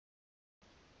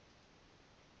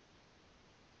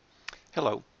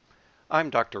Hello, I'm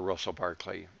Dr. Russell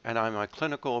Barkley, and I'm a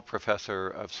clinical professor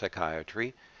of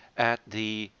psychiatry at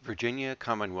the Virginia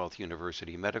Commonwealth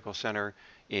University Medical Center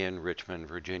in Richmond,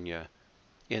 Virginia,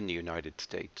 in the United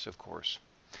States, of course.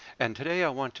 And today I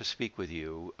want to speak with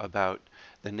you about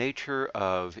the nature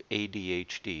of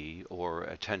ADHD, or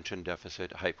attention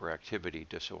deficit hyperactivity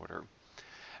disorder,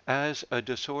 as a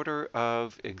disorder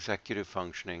of executive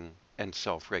functioning and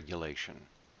self-regulation.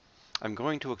 I'm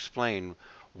going to explain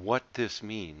what this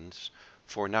means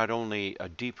for not only a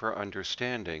deeper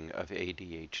understanding of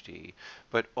ADHD,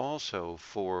 but also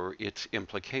for its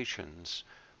implications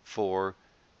for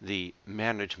the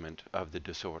management of the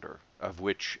disorder, of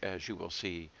which, as you will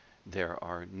see, there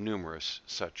are numerous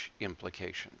such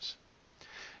implications.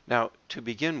 Now, to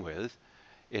begin with,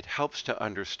 it helps to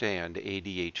understand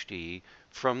ADHD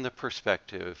from the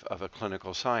perspective of a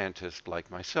clinical scientist like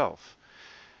myself.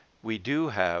 We do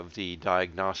have the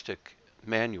Diagnostic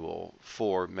Manual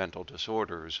for Mental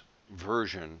Disorders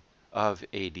version of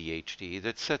ADHD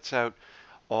that sets out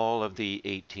all of the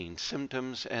 18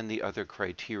 symptoms and the other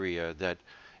criteria that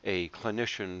a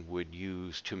clinician would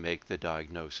use to make the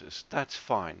diagnosis. That's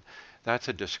fine. That's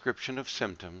a description of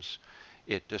symptoms.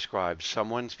 It describes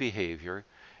someone's behavior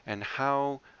and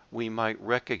how we might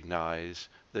recognize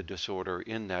the disorder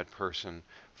in that person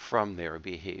from their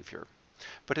behavior.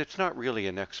 But it's not really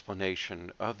an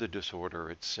explanation of the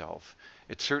disorder itself.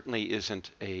 It certainly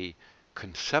isn't a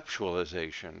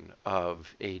conceptualization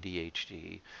of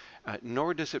ADHD,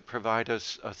 nor does it provide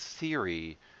us a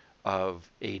theory of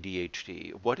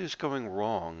ADHD. What is going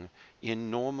wrong in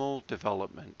normal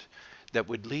development that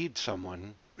would lead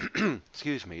someone,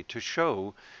 excuse me, to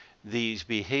show these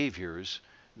behaviors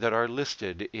that are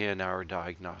listed in our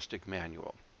diagnostic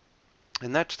manual?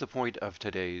 And that's the point of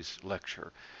today's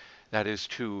lecture. That is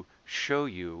to show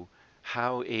you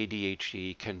how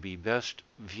ADHD can be best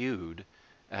viewed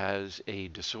as a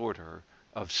disorder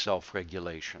of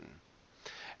self-regulation.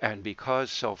 And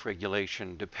because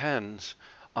self-regulation depends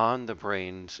on the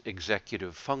brain's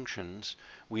executive functions,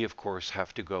 we of course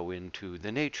have to go into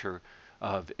the nature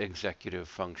of executive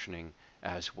functioning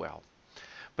as well.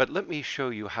 But let me show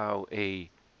you how a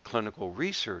clinical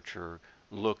researcher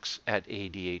looks at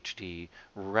ADHD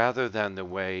rather than the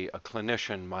way a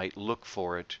clinician might look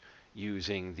for it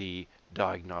using the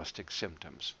diagnostic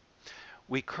symptoms.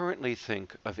 We currently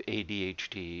think of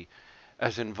ADHD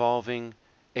as involving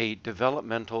a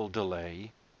developmental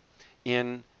delay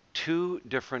in two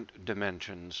different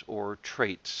dimensions or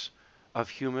traits of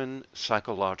human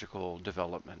psychological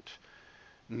development.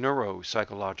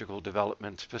 Neuropsychological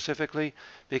development specifically,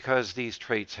 because these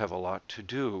traits have a lot to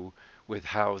do with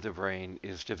how the brain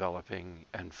is developing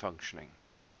and functioning.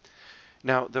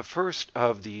 Now, the first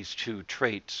of these two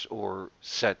traits or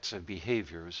sets of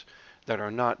behaviors that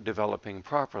are not developing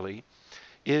properly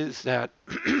is that,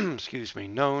 excuse me,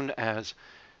 known as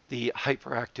the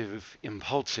hyperactive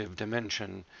impulsive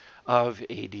dimension of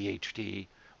ADHD,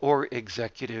 or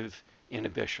executive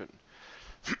inhibition.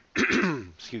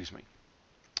 Excuse me.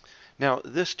 Now,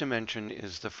 this dimension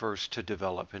is the first to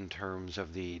develop in terms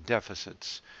of the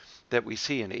deficits that we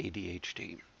see in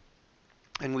ADHD.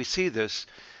 And we see this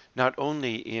not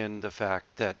only in the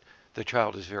fact that the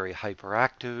child is very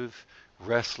hyperactive,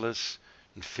 restless,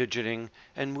 and fidgeting,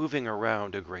 and moving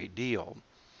around a great deal,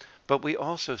 but we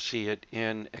also see it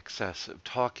in excessive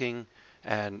talking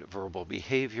and verbal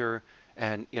behavior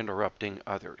and interrupting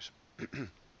others.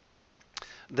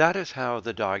 That is how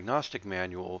the diagnostic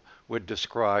manual would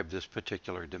describe this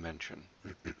particular dimension.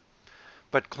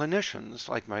 But clinicians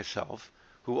like myself,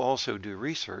 who also do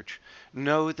research,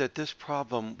 know that this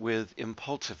problem with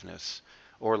impulsiveness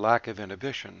or lack of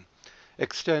inhibition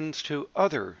extends to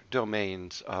other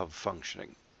domains of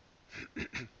functioning.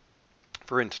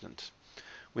 For instance,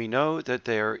 we know that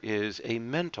there is a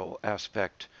mental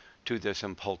aspect to this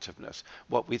impulsiveness,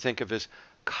 what we think of as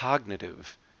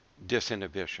cognitive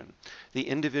disinhibition. The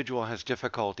individual has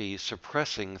difficulty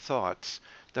suppressing thoughts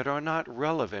that are not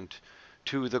relevant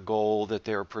to the goal that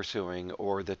they're pursuing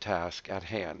or the task at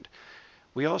hand.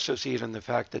 We also see it in the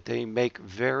fact that they make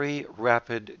very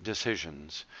rapid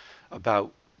decisions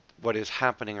about what is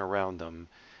happening around them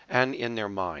and in their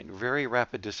mind, very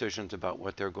rapid decisions about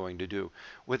what they're going to do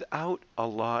without a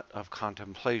lot of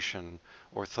contemplation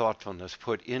or thoughtfulness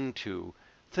put into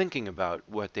thinking about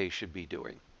what they should be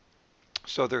doing.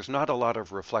 So there's not a lot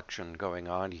of reflection going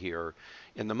on here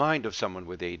in the mind of someone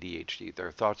with ADHD.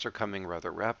 Their thoughts are coming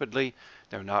rather rapidly.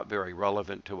 They're not very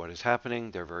relevant to what is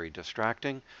happening. They're very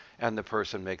distracting. And the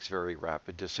person makes very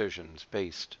rapid decisions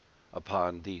based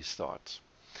upon these thoughts.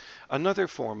 Another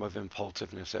form of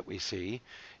impulsiveness that we see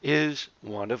is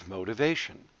one of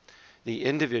motivation. The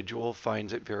individual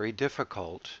finds it very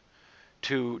difficult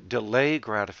to delay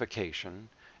gratification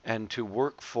and to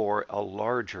work for a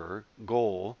larger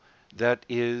goal that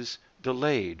is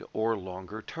delayed or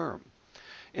longer term.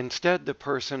 Instead, the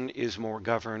person is more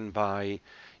governed by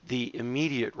the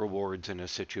immediate rewards in a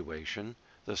situation,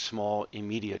 the small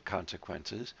immediate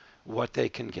consequences, what they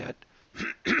can get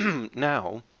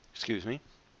now, excuse me,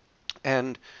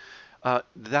 and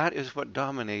that is what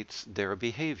dominates their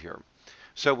behavior.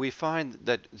 So we find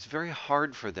that it's very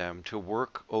hard for them to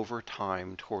work over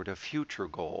time toward a future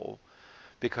goal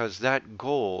because that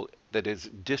goal that is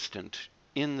distant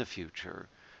in the future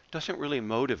doesn't really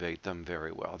motivate them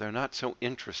very well. They're not so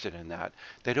interested in that.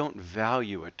 They don't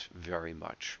value it very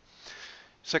much.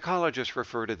 Psychologists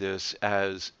refer to this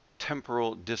as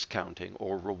temporal discounting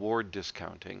or reward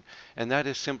discounting, and that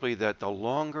is simply that the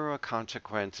longer a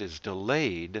consequence is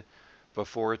delayed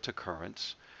before its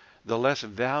occurrence, the less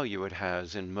value it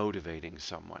has in motivating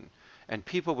someone. And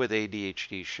people with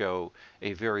ADHD show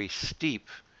a very steep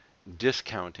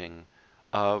discounting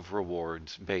of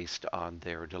rewards based on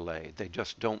their delay. They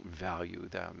just don't value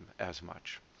them as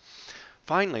much.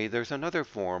 Finally, there's another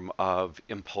form of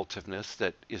impulsiveness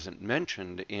that isn't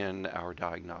mentioned in our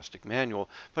diagnostic manual,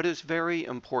 but is very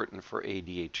important for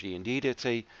ADHD. Indeed, it's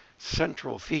a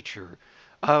central feature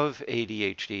of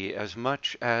ADHD as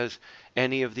much as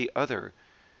any of the other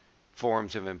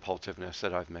forms of impulsiveness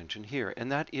that I've mentioned here,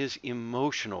 and that is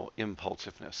emotional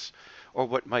impulsiveness, or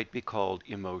what might be called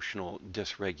emotional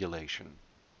dysregulation.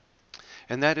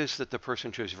 And that is that the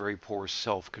person shows very poor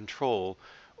self-control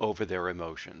over their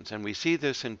emotions. And we see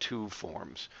this in two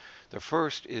forms. The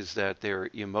first is that their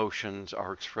emotions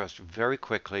are expressed very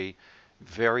quickly,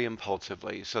 very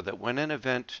impulsively, so that when an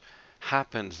event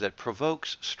happens that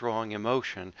provokes strong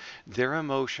emotion, their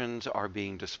emotions are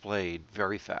being displayed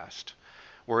very fast.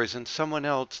 Whereas in someone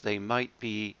else, they might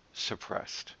be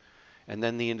suppressed. And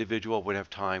then the individual would have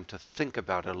time to think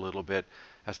about it a little bit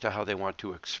as to how they want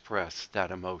to express that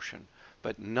emotion.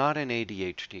 But not in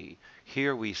ADHD.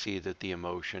 Here we see that the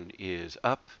emotion is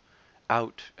up,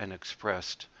 out, and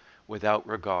expressed without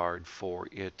regard for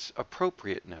its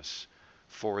appropriateness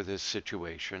for this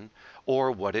situation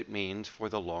or what it means for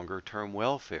the longer term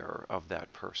welfare of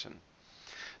that person.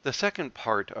 The second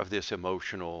part of this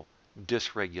emotional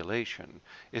dysregulation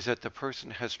is that the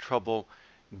person has trouble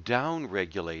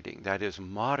down-regulating, that is,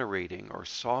 moderating or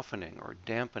softening or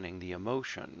dampening the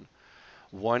emotion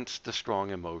once the strong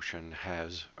emotion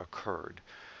has occurred.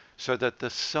 So that the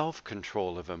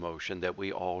self-control of emotion that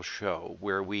we all show,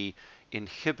 where we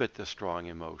inhibit the strong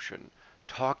emotion,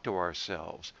 talk to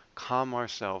ourselves, calm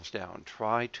ourselves down,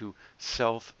 try to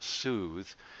self-soothe,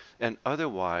 and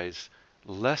otherwise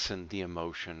lessen the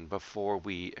emotion before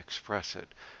we express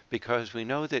it, because we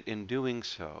know that in doing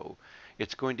so,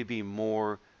 it's going to be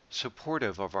more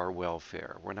supportive of our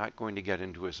welfare. We're not going to get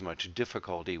into as much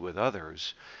difficulty with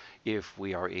others if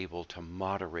we are able to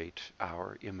moderate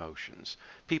our emotions.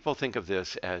 People think of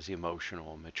this as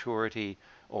emotional maturity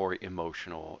or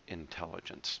emotional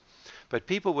intelligence. But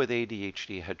people with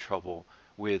ADHD had trouble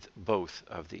with both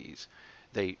of these.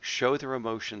 They show their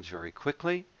emotions very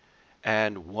quickly,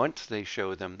 and once they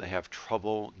show them, they have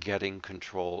trouble getting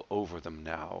control over them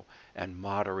now and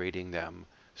moderating them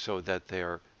so that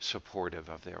they're supportive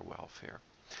of their welfare.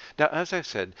 Now, as I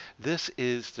said, this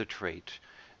is the trait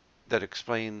that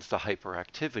explains the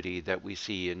hyperactivity that we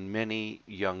see in many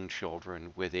young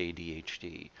children with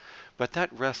ADHD. But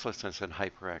that restlessness and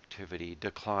hyperactivity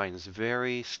declines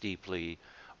very steeply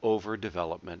over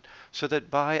development, so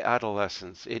that by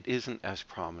adolescence it isn't as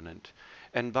prominent,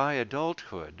 and by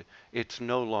adulthood it's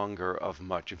no longer of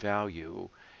much value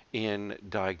in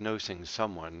diagnosing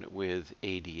someone with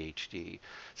ADHD.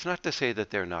 It's not to say that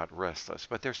they're not restless,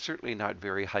 but they're certainly not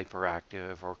very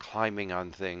hyperactive or climbing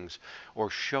on things or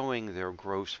showing their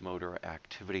gross motor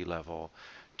activity level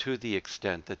to the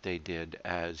extent that they did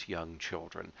as young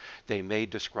children. They may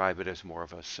describe it as more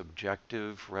of a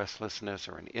subjective restlessness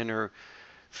or an inner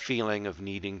feeling of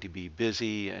needing to be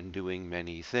busy and doing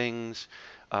many things,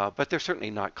 but they're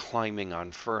certainly not climbing on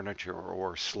furniture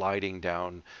or sliding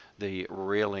down the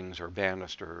railings or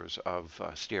banisters of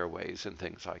stairways and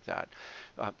things like that.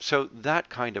 So that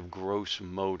kind of gross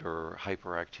motor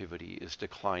hyperactivity is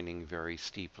declining very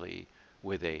steeply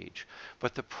with age.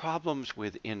 But the problems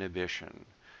with inhibition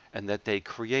and that they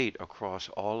create across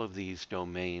all of these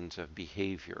domains of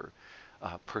behavior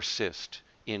persist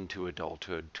into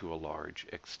adulthood to a large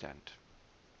extent.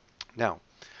 Now,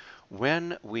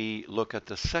 when we look at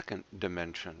the second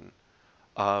dimension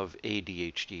of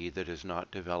ADHD that is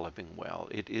not developing well.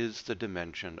 It is the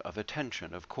dimension of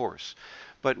attention, of course.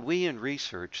 But we in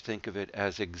research think of it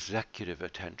as executive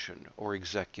attention or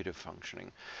executive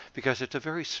functioning because it's a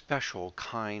very special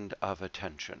kind of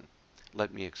attention.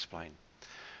 Let me explain.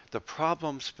 The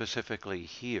problem specifically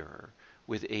here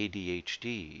with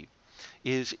ADHD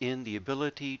is in the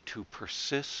ability to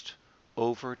persist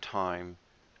over time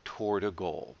toward a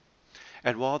goal.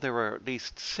 And while there are at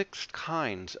least 6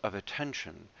 kinds of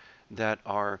attention that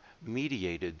are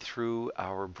mediated through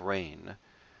our brain,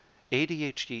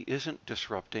 ADHD isn't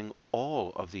disrupting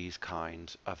all of these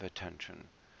kinds of attention.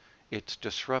 It's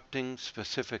disrupting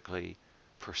specifically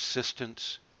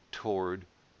persistence toward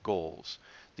goals,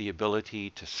 the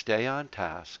ability to stay on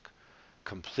task,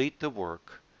 complete the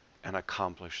work, and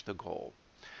accomplish the goal.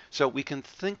 So we can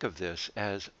think of this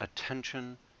as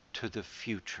attention to the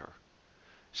future.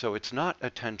 So it's not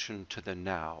attention to the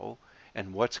now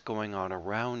and what's going on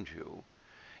around you.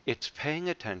 It's paying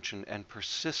attention and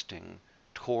persisting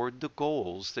toward the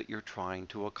goals that you're trying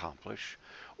to accomplish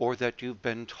or that you've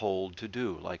been told to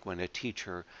do, like when a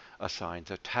teacher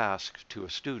assigns a task to a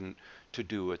student to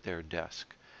do at their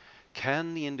desk.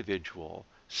 Can the individual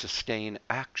sustain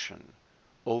action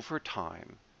over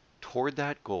time toward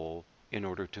that goal in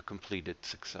order to complete it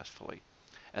successfully?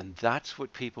 And that's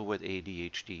what people with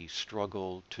ADHD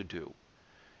struggle to do,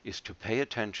 is to pay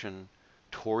attention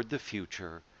toward the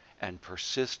future and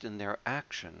persist in their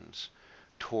actions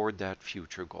toward that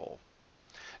future goal.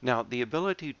 Now, the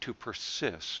ability to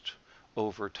persist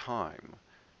over time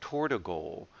toward a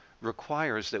goal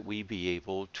requires that we be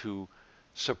able to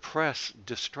suppress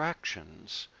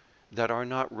distractions that are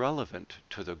not relevant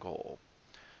to the goal,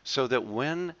 so that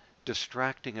when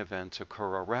distracting events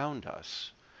occur around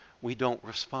us, we don't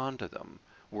respond to them.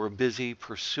 We're busy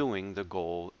pursuing the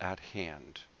goal at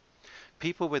hand.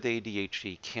 People with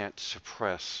ADHD can't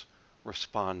suppress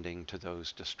responding to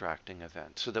those distracting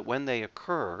events, so that when they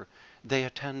occur, they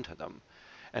attend to them.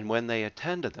 And when they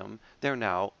attend to them, they're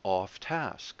now off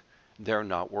task. They're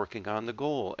not working on the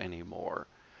goal anymore,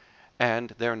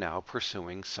 and they're now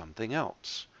pursuing something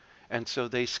else. And so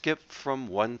they skip from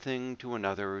one thing to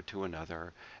another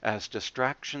as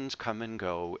distractions come and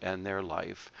go in their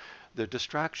life. The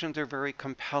distractions are very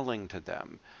compelling to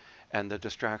them, and the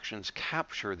distractions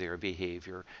capture their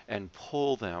behavior and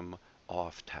pull them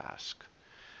off task.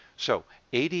 So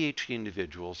ADHD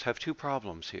individuals have 2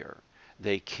 problems here.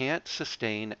 They can't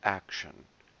sustain action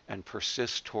and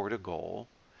persist toward a goal,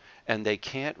 and they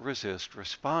can't resist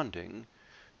responding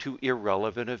to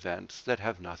irrelevant events that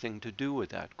have nothing to do with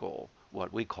that goal,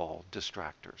 what we call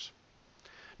distractors.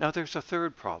 Now there's a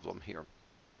 3rd problem here.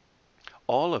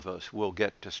 All of us will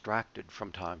get distracted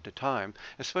from time to time,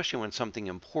 especially when something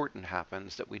important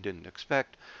happens that we didn't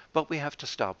expect, but we have to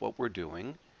stop what we're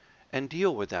doing and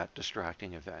deal with that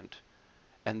distracting event.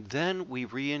 And then we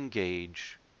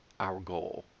re-engage our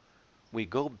goal. We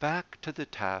go back to the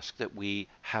task that we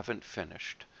haven't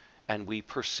finished, and we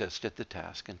persist at the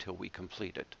task until we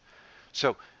complete it.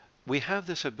 So we have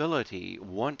this ability,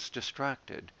 once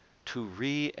distracted, to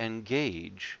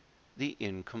re-engage the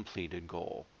incompleted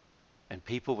goal. And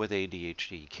people with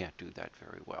ADHD can't do that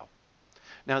very well.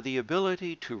 Now, the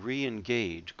ability to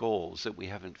re-engage goals that we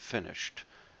haven't finished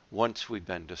once we've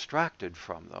been distracted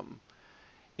from them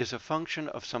is a function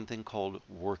of something called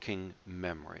working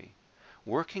memory.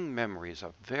 Working memory is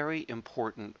a very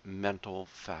important mental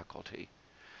faculty.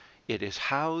 It is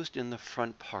housed in the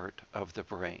front part of the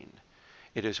brain.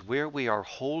 It is where we are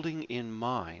holding in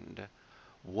mind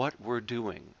what we're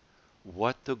doing,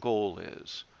 what the goal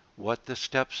is, what the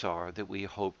steps are that we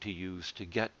hope to use to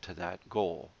get to that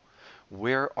goal.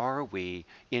 Where are we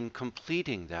in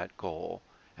completing that goal,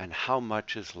 and how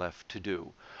much is left to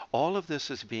do? All of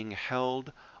this is being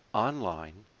held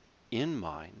online, in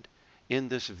mind, in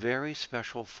this very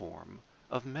special form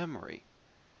of memory.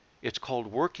 It's called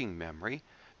working memory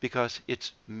because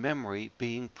it's memory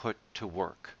being put to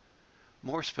work.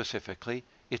 More specifically,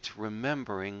 it's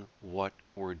remembering what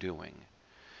we're doing.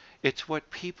 It's what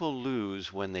people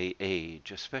lose when they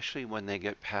age, especially when they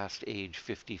get past age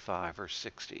 55 or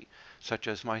 60, such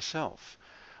as myself.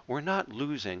 We're not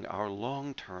losing our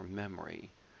long-term memory.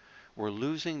 We're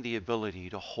losing the ability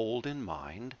to hold in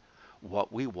mind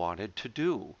what we wanted to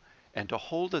do and to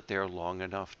hold it there long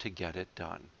enough to get it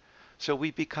done. So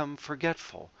we become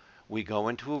forgetful. We go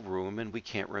into a room and we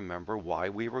can't remember why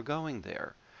we were going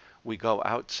there. We go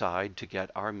outside to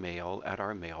get our mail at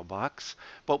our mailbox,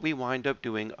 but we wind up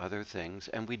doing other things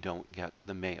and we don't get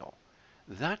the mail.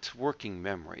 That's working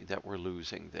memory that we're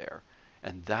losing there.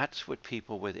 And that's what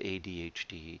people with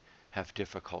ADHD have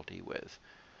difficulty with.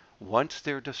 Once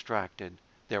they're distracted,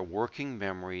 their working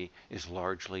memory is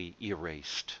largely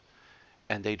erased,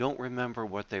 and they don't remember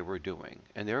what they were doing,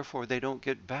 and therefore they don't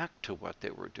get back to what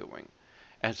they were doing.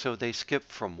 And so they skip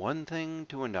from one thing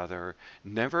to another,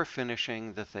 never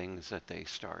finishing the things that they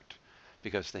start,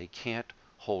 because they can't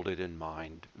hold it in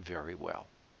mind very well.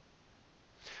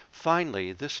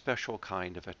 Finally, this special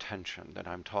kind of attention that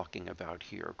I'm talking about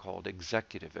here, called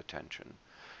executive attention,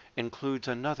 includes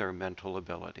another mental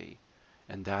ability,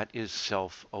 and that is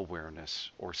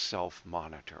self-awareness or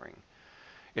self-monitoring.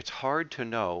 It's hard to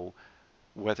know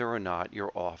whether or not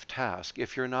you're off task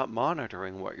if you're not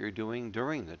monitoring what you're doing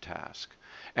during the task.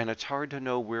 And it's hard to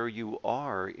know where you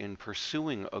are in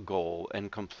pursuing a goal and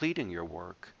completing your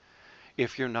work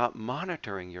if you're not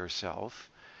monitoring yourself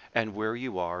and where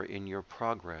you are in your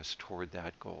progress toward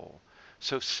that goal.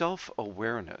 So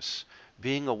self-awareness,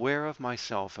 being aware of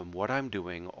myself and what I'm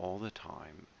doing all the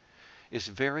time, is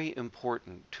very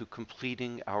important to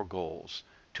completing our goals,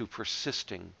 to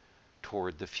persisting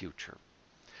toward the future.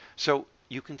 So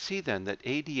you can see then that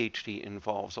ADHD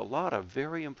involves a lot of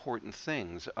very important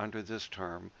things under this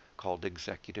term called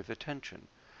executive attention.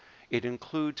 It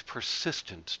includes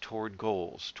persistence toward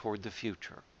goals, toward the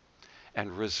future,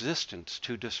 and resistance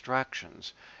to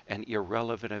distractions and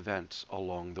irrelevant events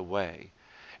along the way.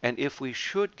 And if we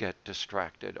should get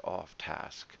distracted off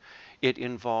task, it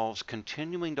involves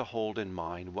continuing to hold in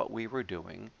mind what we were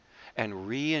doing and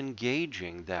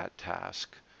re-engaging that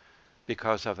task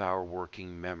because of our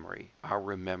working memory, our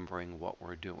remembering what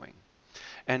we're doing.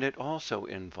 And it also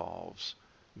involves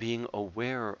being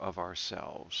aware of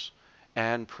ourselves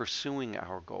and pursuing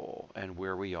our goal and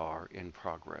where we are in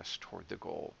progress toward the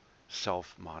goal,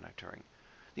 self-monitoring.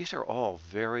 These are all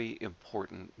very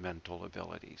important mental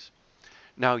abilities.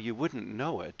 Now, you wouldn't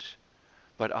know it,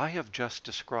 but I have just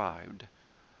described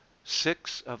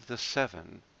 6 of the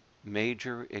 7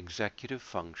 major executive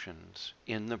functions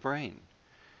in the brain.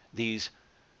 These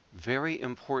very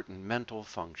important mental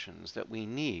functions that we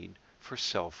need for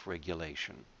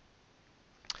self-regulation.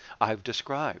 I've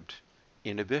described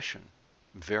inhibition,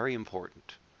 very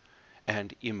important,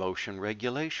 and emotion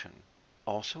regulation,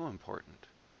 also important,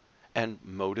 and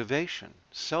motivation,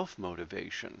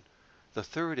 self-motivation, the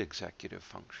third executive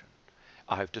function.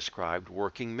 I've described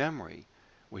working memory,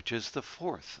 which is the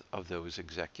 4th of those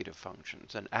executive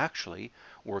functions. And actually,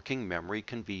 working memory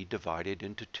can be divided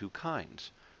into 2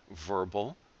 kinds: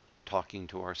 verbal, talking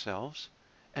to ourselves,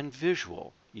 and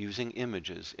visual, using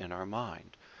images in our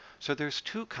mind. So there's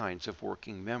 2 kinds of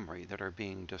working memory that are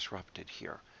being disrupted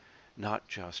here, not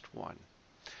just one.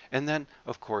 And then,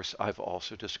 of course, I've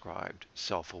also described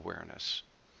self-awareness.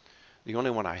 The only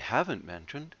one I haven't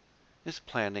mentioned is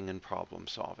planning and problem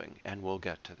solving, and we'll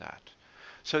get to that.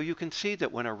 So you can see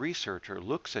that when a researcher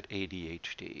looks at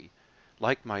ADHD,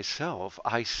 like myself,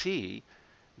 I see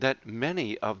that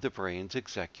many of the brain's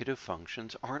executive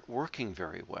functions aren't working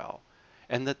very well,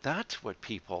 and that's what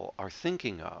people are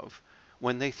thinking of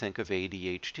when they think of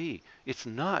ADHD. It's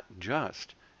not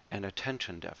just an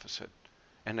attention deficit,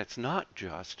 and it's not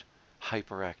just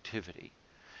hyperactivity.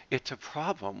 It's a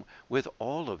problem with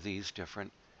all of these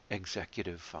different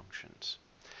executive functions.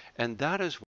 And that is